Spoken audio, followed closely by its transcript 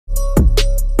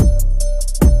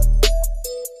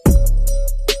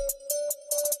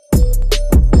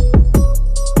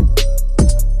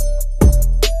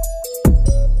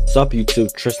What's up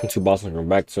YouTube, Tristan2Boston, welcome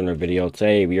back to another video.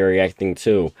 Today we are reacting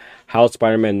to how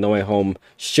Spider-Man No Way Home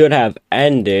should have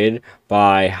ended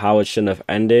by how it shouldn't have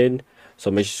ended.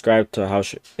 So make sure you subscribe to how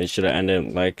it should have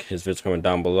ended, like his videos coming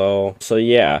down below. So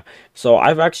yeah, so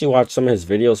I've actually watched some of his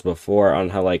videos before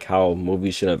on how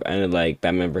movies should have ended, like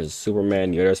Batman vs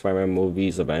Superman, the other Spider-Man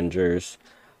movies, Avengers.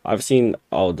 I've seen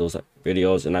all of those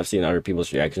videos and I've seen other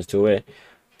people's reactions to it.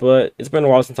 But it's been a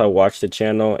while since I watched the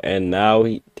channel, and now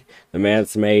the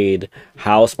man's made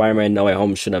how Spider-Man No Way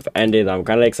Home should have ended. I'm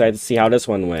kind of excited to see how this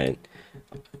one went,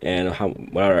 and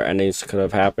what other endings could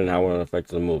have happened, how it would affect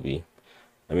the movie.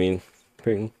 I mean,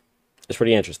 it's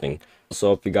pretty interesting.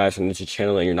 So if you guys are new to the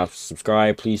channel and you're not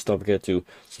subscribed, please don't forget to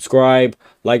subscribe,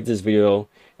 like this video,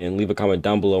 and leave a comment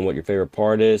down below on what your favorite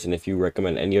part is, and if you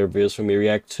recommend any other videos for me to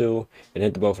react to, and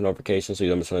hit the bell for notifications so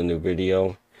you don't miss a new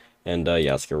video. And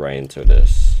yeah, let's get right into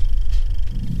this.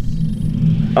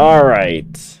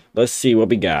 Alright, let's see what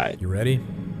we got. You ready?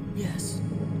 Yes.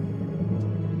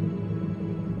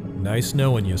 Nice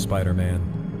knowing you,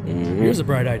 Spider-Man. Here's a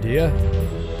bright idea.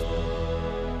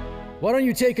 Why don't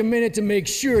you take a minute to make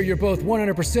sure you're both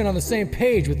 100% on the same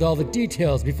page with all the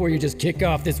details before you just kick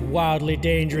off this wildly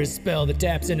dangerous spell that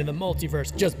taps into the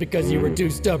multiverse just because you were too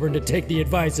stubborn to take the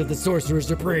advice of the Sorcerer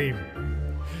Supreme?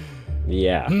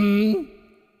 Yeah.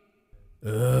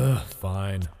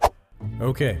 Fine.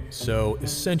 Okay, so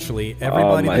essentially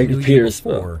everybody that knew you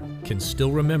before can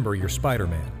still remember your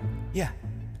Spider-Man. Yeah.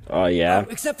 Oh, yeah?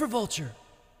 Except for Vulture.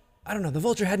 I don't know, the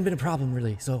Vulture hadn't been a problem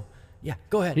really, so yeah,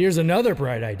 go ahead. Here's another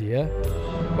bright idea.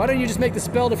 Why don't you just make the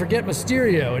spell to forget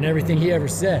Mysterio and everything he ever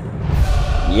said?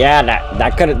 Yeah, they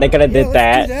could have did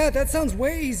that. Do that. That sounds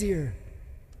way easier.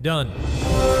 Done.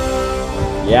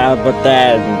 Yeah, but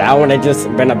then that would have just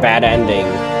been a bad ending,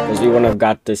 because we wouldn't have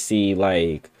got to see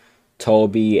like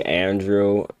Toby,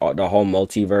 Andrew, the whole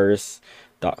multiverse,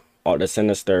 the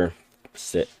Sinister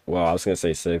six. Well, I was gonna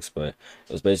say 6, but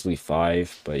it was basically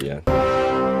 5. But yeah.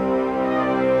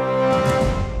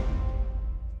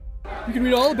 You can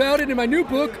read all about it in my new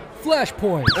book,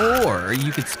 Flashpoint. Or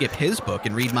you could skip his book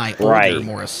and read my older,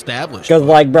 more established. Because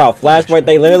like, bro, Flashpoint,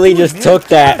 they literally just took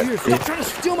that. Stop trying to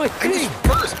steal my thing.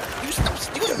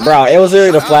 Bro, it was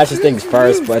really the Flash's things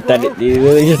first, but then they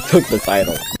literally just took the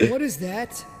title. What is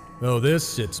that? Oh,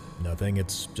 it's nothing.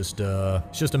 It's just a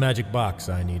magic box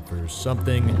I need for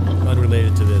something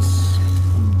unrelated to this.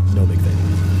 No big thing.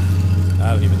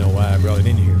 I don't even know why I brought it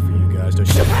in here for you guys to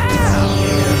shut it.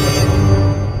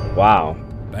 Wow.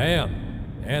 Bam.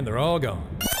 And they're all gone.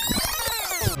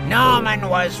 Norman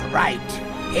was right.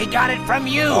 He got it from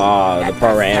you. Oh, the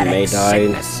poor Aunt May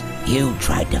died. Sickness. You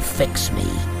tried to fix me.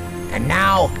 And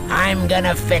now I'm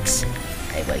gonna fix...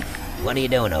 Hey, wait. What are you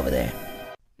doing over there?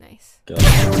 Nice. Oh,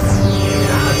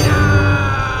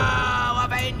 no!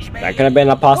 Avenge me! That could have been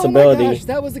a possibility. Oh my gosh,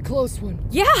 that was a close one.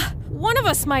 Yeah, one of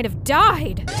us might have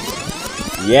died.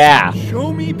 Yeah.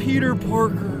 Show me Peter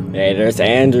Parker. Hey, there's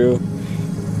Andrew.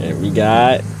 And we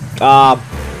got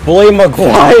Bully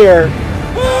Maguire.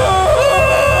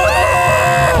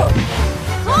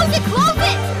 Close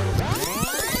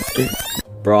it!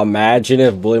 Bro, imagine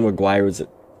if Bully Maguire was...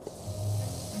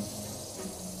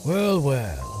 Well.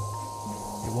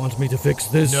 You want me to fix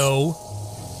this? No.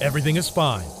 Everything is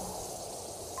fine.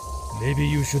 Maybe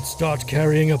you should start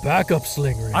carrying a backup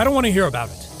sling ring. I don't want to hear about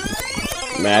it.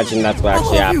 Imagine that's what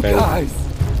actually happened. You guys.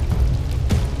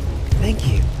 Thank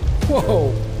you.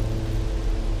 Whoa.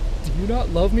 Do you not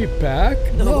love me back?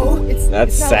 No,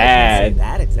 That's it's sad. Not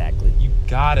that exactly. You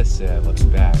gotta say I love you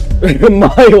back.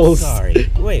 Miles. Sorry.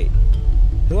 Wait.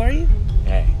 Who are you?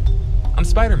 Hey, I'm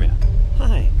Spider-Man.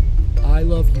 Hi. I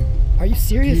love you. Are you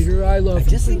serious? Peter, I love you. I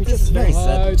just think this is very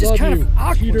sad. Just kind of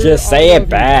awkward. Peter, Just say it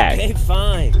back. Okay,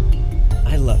 fine.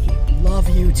 I love you. Love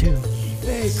you too.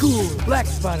 Hey, cool. Black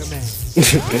Spider-Man.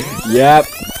 Yep.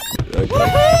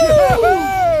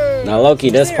 Okay. Now, Loki,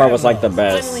 this part was like the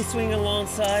best. Finally swinging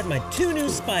alongside my 2 new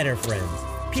spider friends,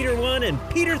 Peter 1 and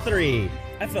Peter 3.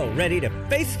 I felt ready to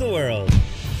face the world.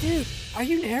 Dude, are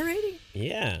you narrating?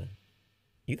 Yeah.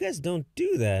 You guys don't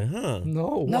do that, huh?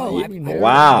 No. No, I mean,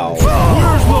 Wow.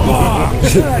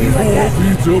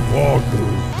 Peter Parker.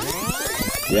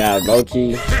 Yeah,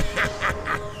 Loki.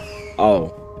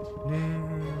 Oh.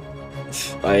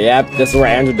 Yep, this is where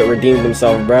Andrew redeemed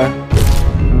himself, bruh.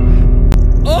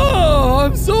 Oh,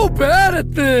 I'm so bad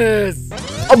at this.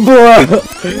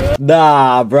 Bruh.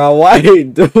 Nah, bro. Why,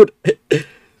 dude?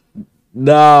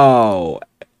 No.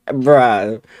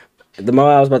 Bruh. The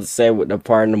moment I was about to say with the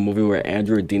part in the movie where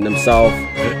Andrew redeemed himself.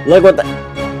 Look what the...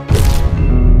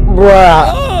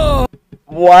 Bruh.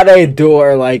 Why they do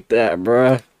her like that,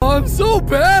 bruh? I'm so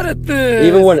bad at this.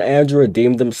 Even when Andrew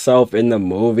redeemed himself in the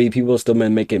movie, people still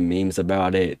been making memes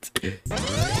about it.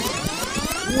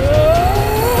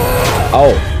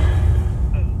 Oh.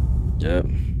 Yep.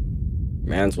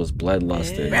 Mans was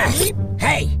bloodlusted.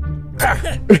 Hey!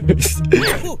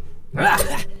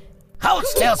 Hold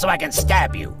still so I can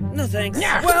stab you. No thanks.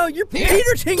 Well, your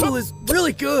Peter tingle is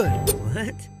really good.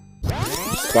 What?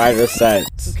 Spider sense.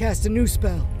 So cast a new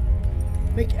spell.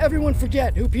 Make everyone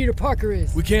forget who Peter Parker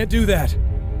is. We can't do that.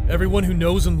 Everyone who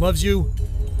knows and loves you,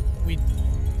 we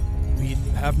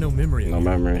have no memory of No you.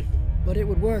 memory. But it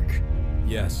would work.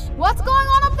 Yes. What's going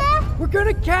on up there? We're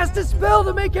gonna cast a spell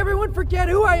to make everyone forget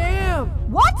who I am.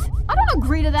 What? I don't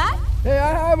agree to that. Hey,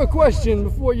 I have a question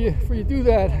before you do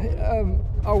that.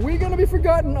 Are we gonna be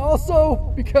forgotten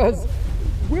also? Because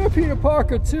we're Peter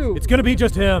Parker too. It's gonna be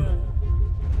just him.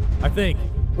 I think.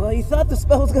 Well, you thought the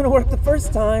spell was gonna work the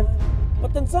first time,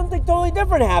 but then something totally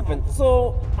different happened.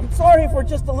 So I'm sorry if we're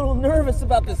just a little nervous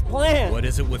about this plan. What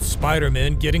is it with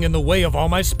Spider-Man getting in the way of all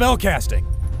my spell casting?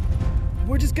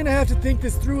 We're just gonna have to think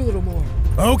this through a little more.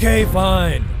 Okay,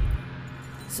 fine.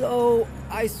 So,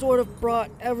 I sort of brought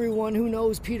everyone who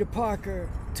knows Peter Parker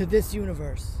to this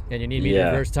universe. And you need me to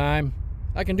reverse time?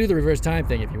 I can do the reverse time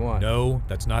thing if you want. No,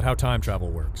 that's not how time travel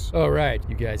works. Oh, right.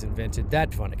 You guys invented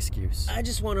that fun excuse. I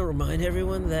just want to remind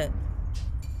everyone that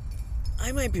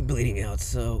I might be bleeding out,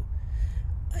 so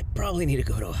I probably need to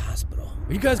go to a hospital.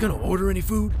 Are you guys gonna order any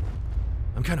food?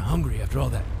 I'm kinda hungry after all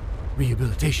that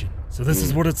rehabilitation. So this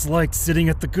is what it's like sitting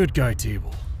at the good guy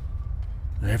table.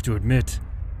 I have to admit,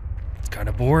 it's kind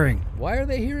of boring. Why are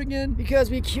they here again? Because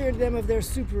we cured them of their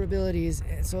super abilities,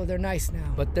 and so they're nice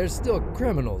now. But they're still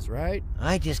criminals, right?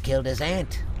 I just killed his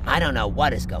aunt. I don't know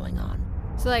what is going on.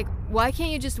 So, like, why can't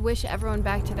you just wish everyone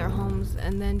back to their homes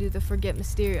and then do the Forget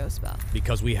Mysterio spell?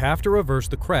 Because we have to reverse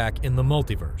the crack in the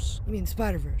multiverse. You mean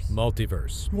Spider-Verse?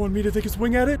 Multiverse. You want me to take a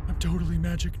swing at it? I'm totally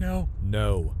magic now.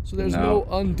 No. So there's no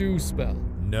undo spell?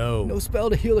 No. No spell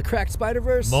to heal a cracked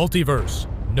Spider-Verse? Multiverse.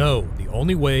 No. The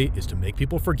only way is to make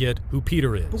people forget who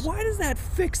Peter is. But why does that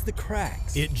fix the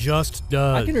cracks? It just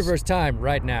does. I can reverse time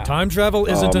right now. Time travel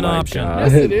isn't an option.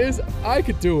 Yes, it is. I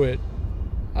could do it.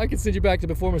 I can send you back to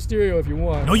before Mysterio if you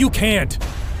want. No, you can't.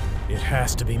 It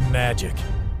has to be magic.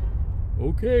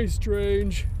 Okay,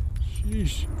 Strange.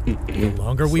 Sheesh. The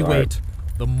longer we wait,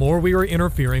 the more we are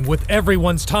interfering with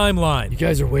everyone's timeline. You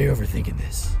guys are way overthinking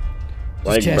this.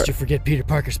 Just cast your Forget Peter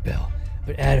Parker spell,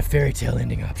 but add a fairy tale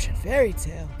ending option. Fairy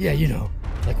tale? Yeah, you know,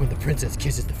 like when the princess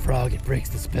kisses the frog, it breaks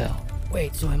the spell.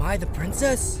 Wait, so am I the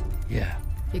princess? Yeah.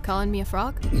 You calling me a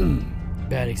frog?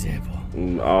 Bad example.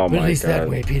 Oh But at my least that god.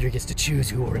 way Peter gets to choose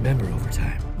who will remember over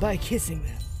time. By kissing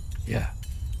them. Yeah.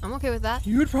 I'm okay with that.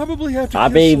 You would probably have to I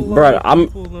kiss mean, a lot bro, of I'm-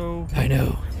 people, though. I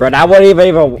know. Bro, I wouldn't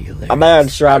even I'm not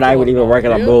sure how I would even work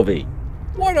in a movie.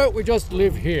 Why don't we just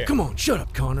live here? Come on, shut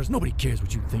up, Connors. Nobody cares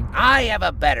what you think. I have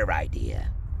a better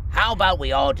idea. How about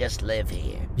we all just live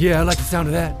here? Yeah, I like the sound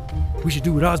of that. We should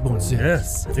do what Osborn says.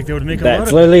 Yes, I think that would make a lot That's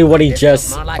of literally what he This just.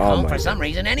 feels more like Oh home my for some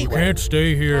reason You anyway. can't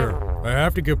stay here. I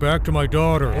have to get back to my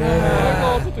daughter. My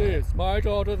daughter this, my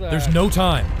daughter that. There's no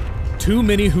time. Too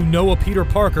many who know a Peter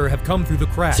Parker have come through the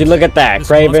cracks. See, look at that. This must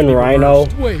Craven, be Rhino.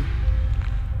 reversed. Wait.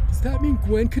 Does that mean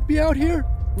Gwen could be out here?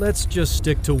 Let's just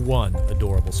stick to one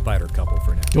adorable spider couple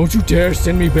for now. Don't you dare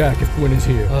send me back if Gwen is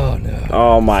here. Oh no.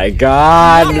 Oh my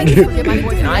god. Forget my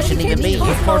boyfriend. I shouldn't even be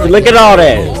here. Look at all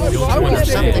this. I'm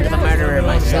something of a murderer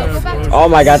myself. Oh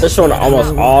my god, they're showing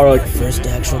almost all. First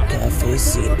actual cafe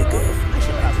scene to go.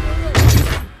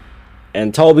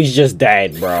 And Toby's just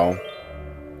dead, bro.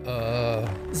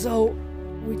 So,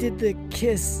 we did the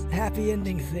kiss happy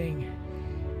ending thing.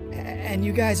 And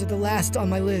you guys are the last on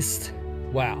my list.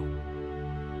 Wow.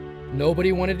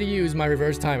 Nobody wanted to use my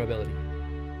reverse time ability.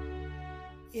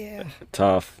 Yeah.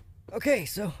 Tough. Okay,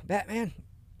 so, Batman,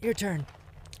 your turn.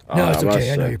 Oh, No, it's I must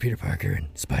okay. I know say. you're Peter Parker and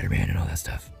Spider-Man and all that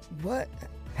stuff. What?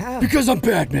 How? Because I'm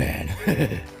Batman.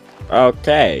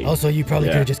 Okay. Also, you probably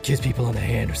Yeah. could have just kissed people on the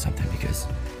hand or something because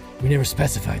we never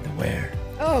specified the where.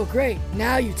 Oh, great.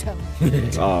 Now you tell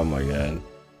me. Oh my god.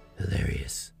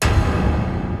 Hilarious.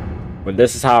 But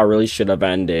this is how it really should have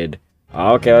ended.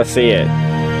 Okay, let's see it.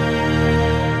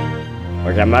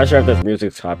 Okay, I'm not sure if this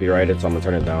music's copyrighted, so I'm gonna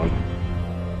turn it down.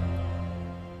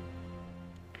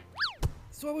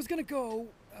 So I was gonna go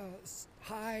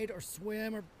hide or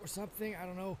swim or something. I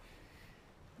don't know.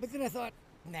 But then I thought,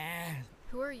 nah.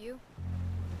 Who are you?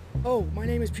 Oh, my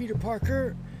name is Peter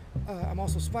Parker. I'm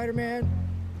also Spider-Man.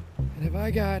 And have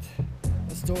I got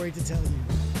a story to tell you?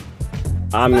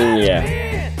 I mean,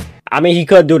 yeah. I mean, he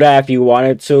could do that if he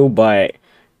wanted to, but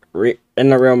it in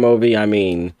the real movie, I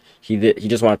mean, he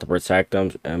just wanted to protect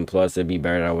them, and plus it'd be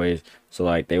better that way, so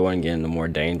like they wouldn't get into more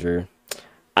danger.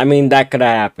 I mean, that could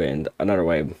have happened another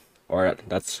way, or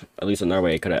that's at least another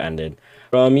way it could have ended.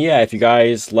 Yeah, if you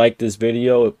guys like this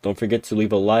video, don't forget to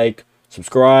leave a like,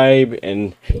 subscribe,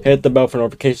 and hit the bell for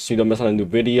notifications so you don't miss on a new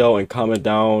video, and comment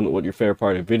down what your favorite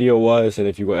part of the video was, and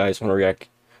if you guys want to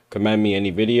recommend me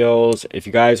any videos. If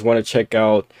you guys want to check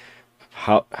out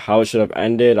how it should have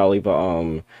ended, I'll leave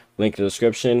a link in the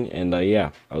description, and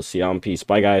yeah, I'll see y'all in peace.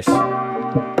 Bye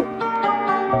guys.